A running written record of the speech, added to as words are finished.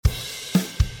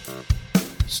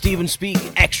Stephen Speak,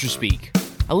 Extra Speak.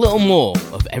 A little more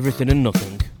of everything and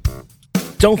nothing.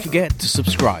 Don't forget to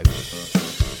subscribe.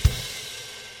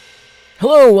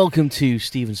 Hello, welcome to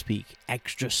Stephen Speak,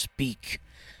 Extra Speak.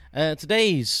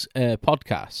 Today's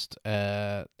podcast,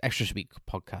 Extra Speak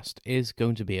podcast, is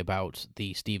going to be about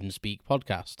the Stephen Speak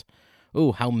podcast.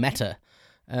 Oh, how meta.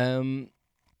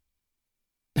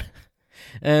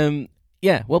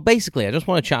 Yeah, well, basically, I just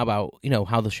want to chat about,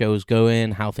 how the show's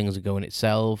going, how things are going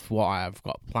itself, what I've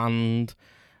got planned,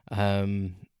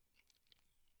 and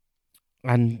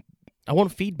I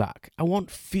want feedback. I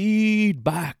want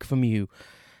feedback from you.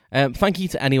 Thank you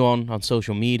to anyone on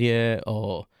social media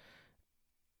or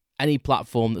any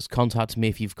platform that's contacted me.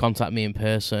 If you've contacted me in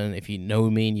person, if you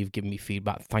know me and you've given me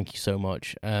feedback, thank you so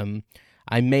much.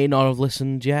 I may not have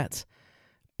listened yet.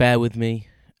 Bear with me.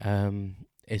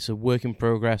 It's a work in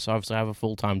progress. Obviously, I have a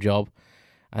full-time job,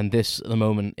 and this at the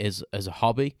moment is as a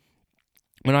hobby.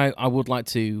 And I would like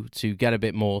to get a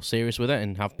bit more serious with it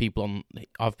and have people on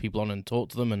and talk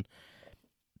to them. And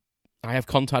I have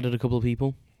contacted a couple of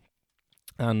people,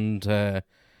 and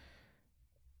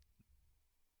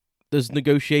there's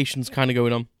negotiations kind of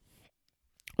going on.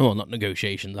 Well, not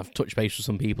negotiations. I've touched base with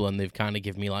some people, and they've kind of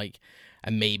given me like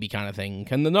a maybe kind of thing.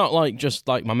 And they're not like just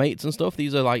like my mates and stuff.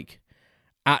 These are like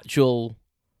actual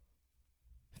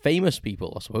famous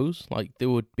people, I suppose. Like, there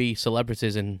would be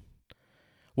celebrities in...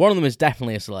 One of them is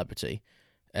definitely a celebrity,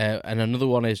 and another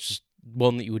one is just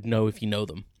one that you would know if you know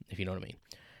them, if you know what I mean.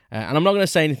 And I'm not going to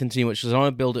say anything too much, because I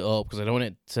want to build it up, because I don't want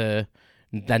it to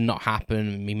then not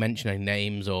happen, me mentioning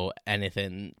names or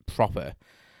anything proper,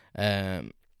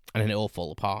 and then it all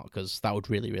fall apart, because that would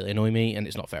really, really annoy me, and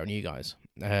it's not fair on you guys.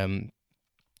 I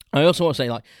also want to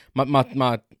say, like, my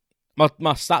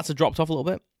stats have dropped off a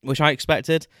little bit, which I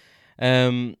expected.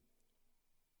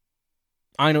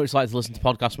 I know it's like to listen to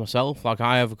podcasts myself. Like,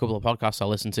 I have a couple of podcasts I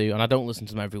listen to, and I don't listen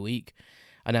to them every week,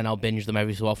 and then I'll binge them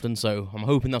every so often. So I'm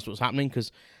hoping that's what's happening,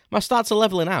 because my stats are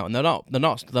leveling out, and they're not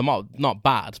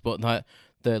bad, but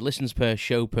the listens per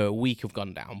show per week have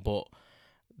gone down, but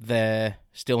they're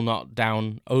still not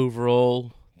down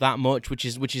overall that much, which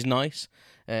is nice.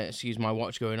 Excuse my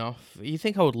watch going off. You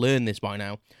think I would learn this by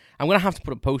now? I'm gonna have to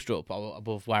put a poster up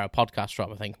above where a podcast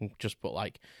from. I think, and just put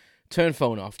like, turn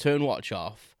phone off, turn watch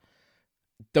off,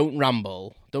 don't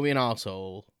ramble, don't be an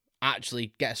arsehole,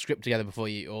 actually get a script together before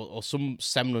you, or some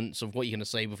semblance of what you're going to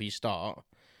say before you start.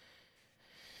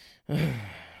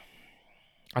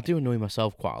 I do annoy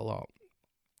myself quite a lot.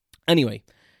 Anyway,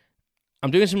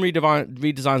 I'm doing some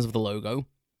redesigns of the logo.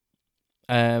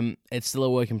 It's still a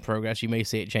work in progress. You may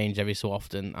see it change every so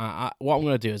often. What I'm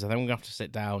going to do is I think I'm going to have to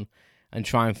sit down and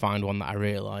try and find one that I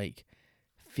really like.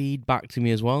 Feedback to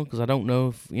me as well, because I don't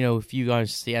know if you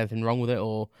guys see anything wrong with it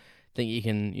or think you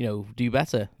can do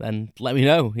better, then let me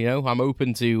know. I'm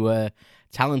open to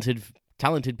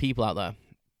talented people out there.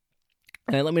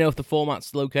 Let me know if the format's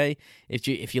still okay.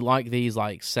 If you like these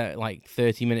like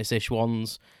 30 minutes ish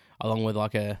ones, along with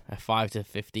like a 5 to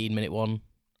 15 minute one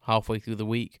halfway through the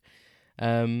week.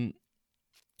 I'm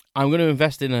going to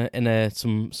invest in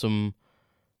some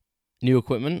new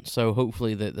equipment, so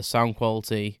hopefully the sound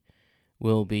quality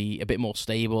will be a bit more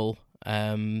stable,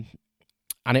 and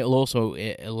it'll also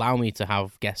allow me to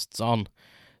have guests on,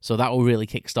 so that will really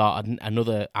kickstart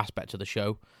another aspect of the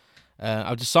show.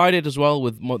 I've decided as well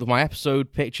with my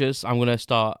episode pictures, I'm going to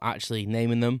start actually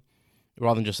naming them,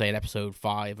 rather than just saying episode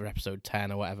 5 or episode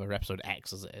 10 or whatever, episode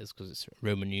X as it is, because it's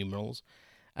Roman numerals.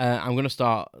 I'm going to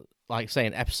start like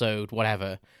saying episode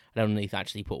whatever. I don't need to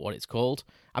actually put what it's called.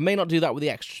 I may not do that with the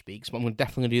extra speaks, but I'm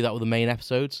definitely going to do that with the main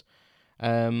episodes.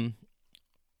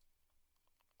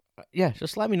 Yeah,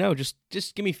 just let me know. Just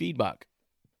give me feedback,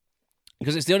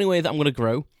 because it's the only way that I'm going to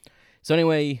grow. It's the only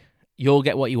way you'll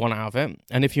get what you want out of it.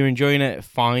 And if you're enjoying it,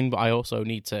 fine, but I also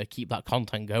need to keep that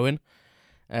content going.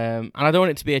 And I don't want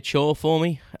it to be a chore for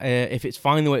me. If it's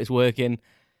fine the way it's working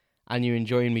and you're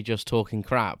enjoying me just talking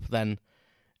crap, then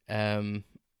like,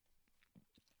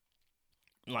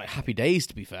 happy days,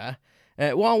 to be fair.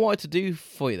 What I wanted to do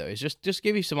for you, though, is just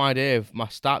give you some idea of my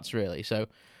stats, really. So,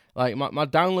 like, my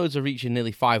downloads are reaching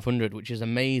nearly 500, which is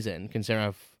amazing,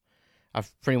 considering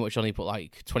I've pretty much only put,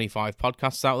 like, 25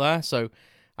 podcasts out there. So,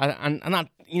 and that,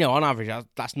 on average,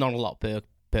 that's not a lot per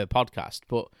podcast.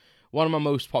 But one of my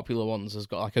most popular ones has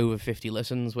got, like, over 50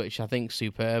 listens, which I think is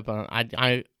superb.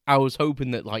 And I was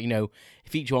hoping that, like,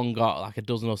 if each one got, like, a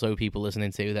dozen or so people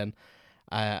listening to, then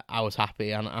I was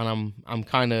happy. And I'm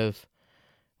kind of...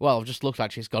 Well, I've just looked,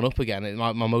 actually, it's gone up again.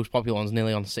 My most popular one's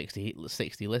nearly on 60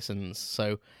 listens.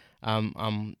 So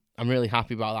I'm really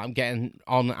happy about that. I'm getting,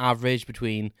 on average,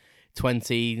 between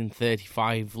 20 and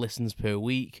 35 listens per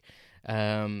week.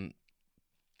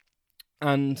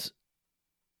 And,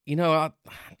 you know,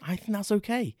 I think that's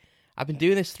okay. I've been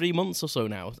doing this 3 months or so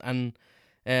now, and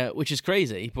which is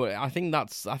crazy, but I think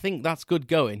that's good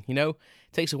going, you know?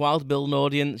 It takes a while to build an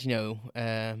audience, you know,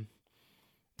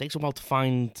 takes a while to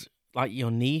find, like,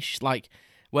 your niche, like,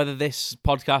 whether this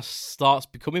podcast starts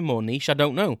becoming more niche, I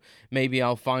don't know. Maybe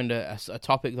I'll find a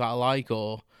topic that I like,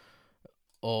 or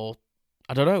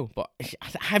I don't know, but I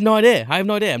have no idea. I'm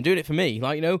doing it for me.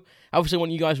 Like, you know, I obviously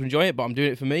want you guys to enjoy it, but I'm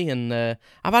doing it for me. And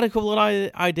I've had a couple of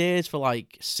ideas for,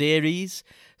 like, series.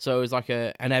 So it's like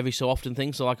an every so often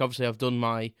thing. So, like, obviously I've done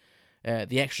my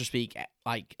the Extra Speak,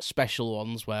 like, special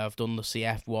ones where I've done the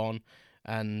CF one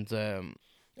and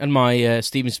my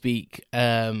Stephen Speak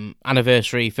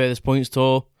anniversary Furthest Points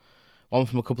tour, one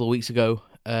from a couple of weeks ago.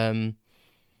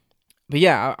 But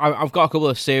yeah, I've got a couple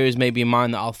of series maybe in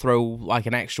mind that I'll throw, like,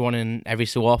 an extra one in every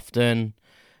so often,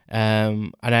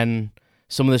 and then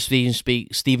some of the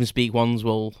Stephen Speak ones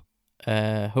will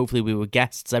hopefully be with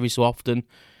guests every so often.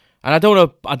 And I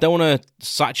don't want to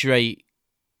saturate,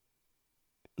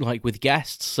 like, with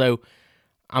guests, so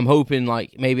I'm hoping,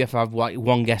 like, maybe if I have, like,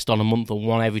 one guest on a month, or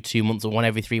one every 2 months, or one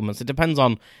every 3 months. It depends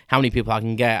on how many people I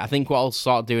can get. I think what I'll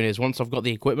start doing is, once I've got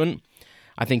the equipment,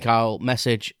 I think I'll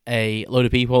message a load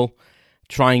of people,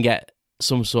 try and get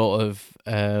some sort of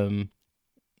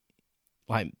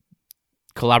like,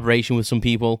 collaboration with some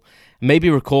people, maybe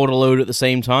record a load at the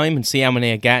same time and see how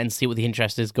many I get and see what the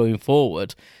interest is going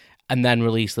forward, and then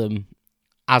release them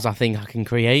as I think I can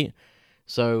create.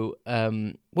 So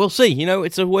we'll see. You know,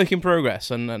 it's a work in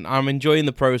progress, and I'm enjoying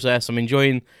the process. I'm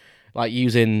enjoying, like,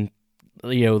 using,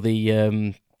 you know,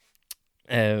 the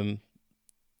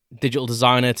digital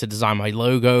designer to design my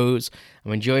logos.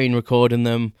 I'm enjoying recording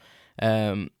them.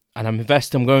 And I'm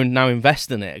going to now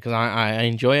invest in it because I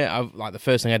enjoy it. Like, the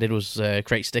first thing I did was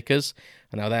create stickers,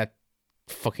 and now they're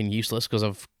fucking useless because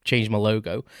I've changed my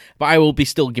logo. But I will be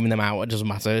still giving them out. It doesn't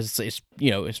matter. It's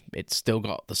you know, it's still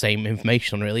got the same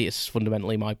information. Really, it's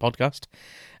fundamentally my podcast.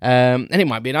 And it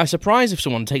might be a nice surprise if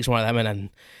someone takes one of them and then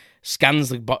scans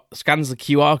the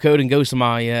QR code and goes to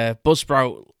my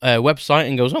Buzzsprout website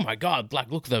and goes, "Oh my god,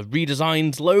 like, look at the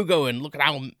redesigned logo and look at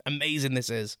how amazing this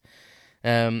is."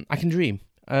 I can dream.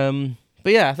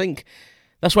 But yeah, I think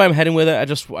that's where I'm heading with it. I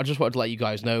just wanted to let you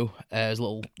guys know as a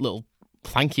little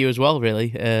thank you as well, really.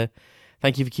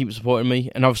 Thank you for keeping supporting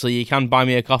me. And obviously you can buy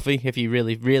me a coffee if you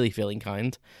really, really feeling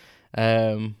kind.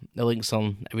 The link's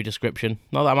on every description.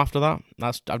 Not that I'm after that.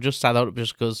 I've just set that up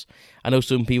just because I know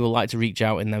some people like to reach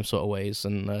out in them sort of ways,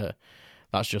 and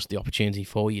that's just the opportunity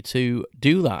for you to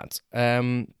do that.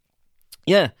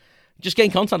 Yeah, just get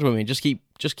in contact with me. Just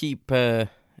keep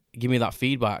give me that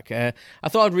feedback. I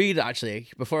thought I'd read, actually,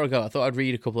 before I go,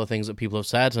 a couple of things that people have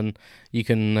said, and you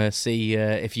can see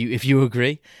if you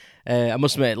agree. I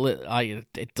must admit,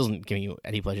 it doesn't give me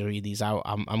any pleasure to read these out.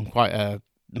 I'm quite a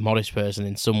modest person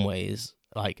in some ways.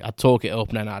 Like, I'd talk it up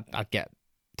and then I'd get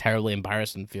terribly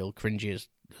embarrassed and feel cringy as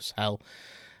hell.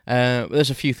 But there's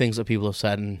a few things that people have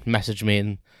said and messaged me,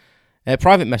 and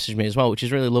private messaged me as well, which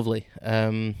is really lovely.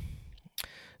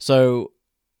 So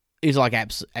these are like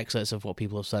excerpts of what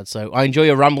people have said. So, I enjoy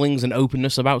your ramblings and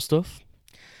openness about stuff,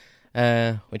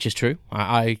 which is true.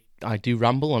 I do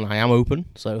ramble and I am open,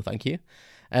 so thank you.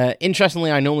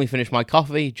 Interestingly, I normally finish my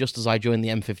coffee just as I join the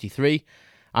M53.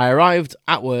 I arrived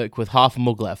at work with half a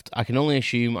mug left. I can only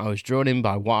assume I was drawn in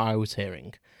by what I was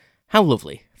hearing. How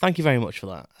lovely. Thank you very much for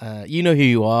that. You know who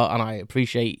you are, and I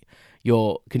appreciate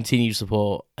your continued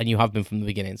support, and you have been from the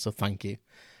beginning, so thank you.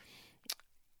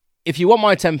 If you want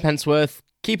my 10 pence worth,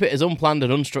 keep it as unplanned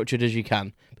and unstructured as you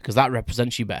can, because that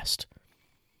represents you best.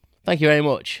 Thank you very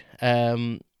much.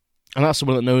 And that's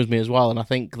someone that knows me as well, and I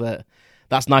think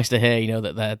that's nice to hear, you know,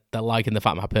 that they're liking the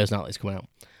fact my personality's coming out.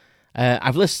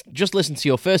 I've just listened to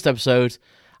your first episode.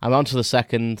 I'm on to the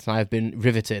second, and I've been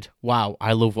riveted. Wow,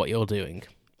 I love what you're doing.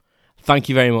 Thank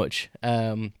you very much.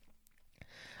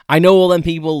 I know all them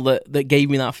people that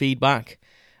gave me that feedback,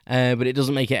 but it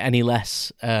doesn't make it any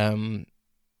less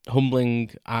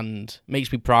humbling, and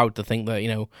makes me proud to think that, you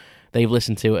know, they've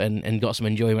listened to it and got some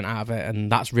enjoyment out of it,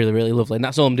 and that's really, really lovely. And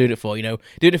that's all I'm doing it for, you know.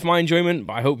 Doing it for my enjoyment,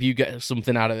 but I hope you get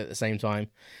something out of it at the same time.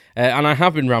 And I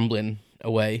have been rambling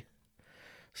away,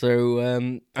 so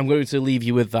I'm going to leave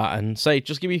you with that and say,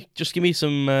 just give me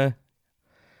some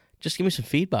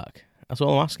feedback. That's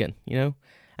all I'm asking, you know,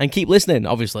 and keep listening.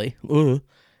 Obviously,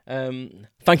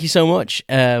 thank you so much.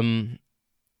 And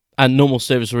normal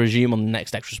service will resume on the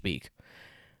next Extra Speak.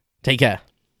 Take care.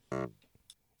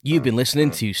 You've been listening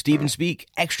to Stephen Speak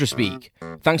Extra Speak.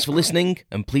 Thanks for listening,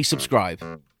 and please subscribe.